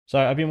So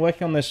I've been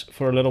working on this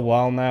for a little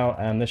while now,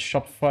 and this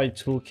Shopify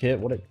toolkit,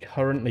 what it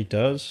currently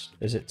does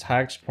is it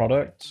tags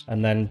products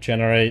and then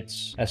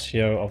generates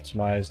SEO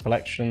optimized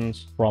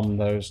collections from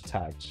those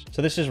tags.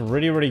 So this is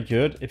really, really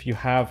good if you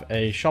have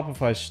a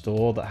Shopify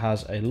store that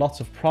has a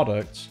lot of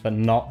products, but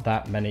not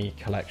that many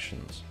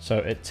collections. So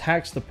it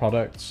tags the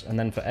products, and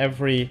then for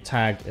every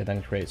tag, it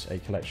then creates a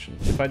collection.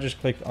 If I just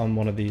click on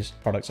one of these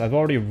products, I've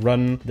already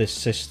run this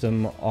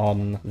system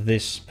on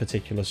this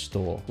particular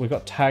store. We've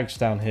got tags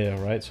down here,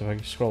 right? So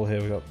if I scroll here,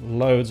 we've got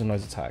loads and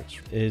loads of tags.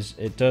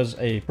 It does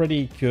a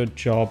pretty good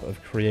job of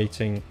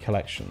creating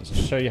collections.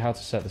 I'll show you how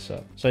to set this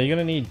up. So you're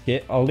going to need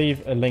Git. I'll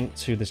leave a link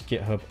to this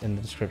GitHub in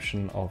the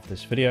description of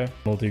this video.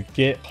 We'll do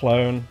Git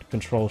clone,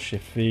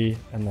 Control-Shift-V,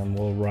 and then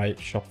we'll write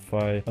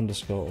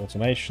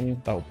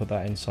Shopify_automation. That will put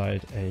that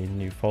inside a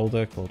new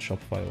folder called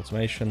Shopify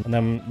automation. And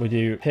then we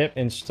do pip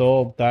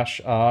install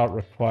 -r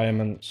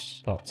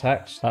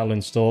requirements.txt. That'll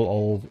install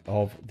all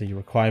of the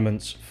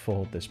requirements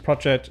for this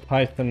project.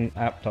 Python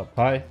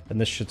app.py, and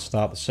this should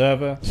start the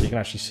server so you can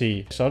actually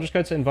see. So I'll just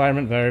go to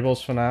environment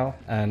variables for now,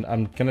 and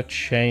I'm going to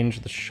change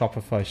the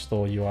Shopify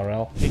store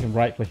URL. You can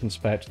right click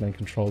inspect and then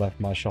Control F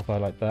my Shopify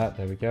like that.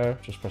 There we go.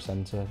 Just press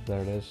enter. There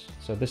it is.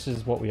 So this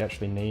is what we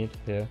actually need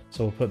here.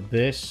 So we'll put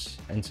this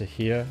into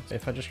here.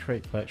 If I just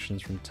create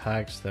collections from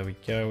tags, there we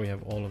go. We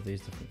have all of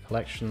these different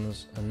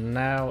collections. And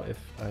now if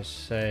I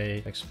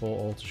say export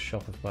all to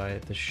Shopify,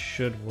 this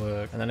should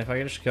work. And then if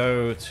I just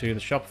go to the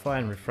Shopify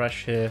and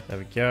refresh here, there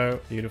we go.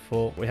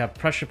 Beautiful. We have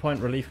pressure point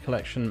relief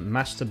collection,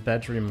 master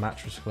bedroom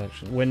mattress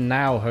collection. We're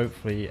now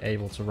hopefully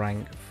able to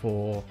rank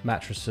for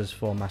mattresses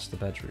for master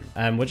bedroom.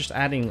 And we're just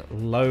adding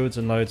loads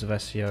and loads of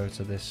SEO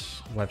to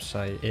this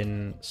website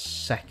in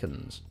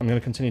seconds. I'm going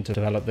to continue to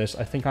develop this.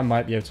 I think I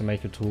might be able to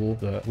make a tool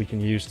that we can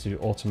use to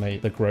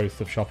automate the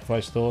growth of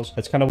Shopify stores.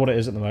 It's kind of what it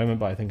is at the moment,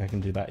 but I think I can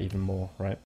do that even more, right?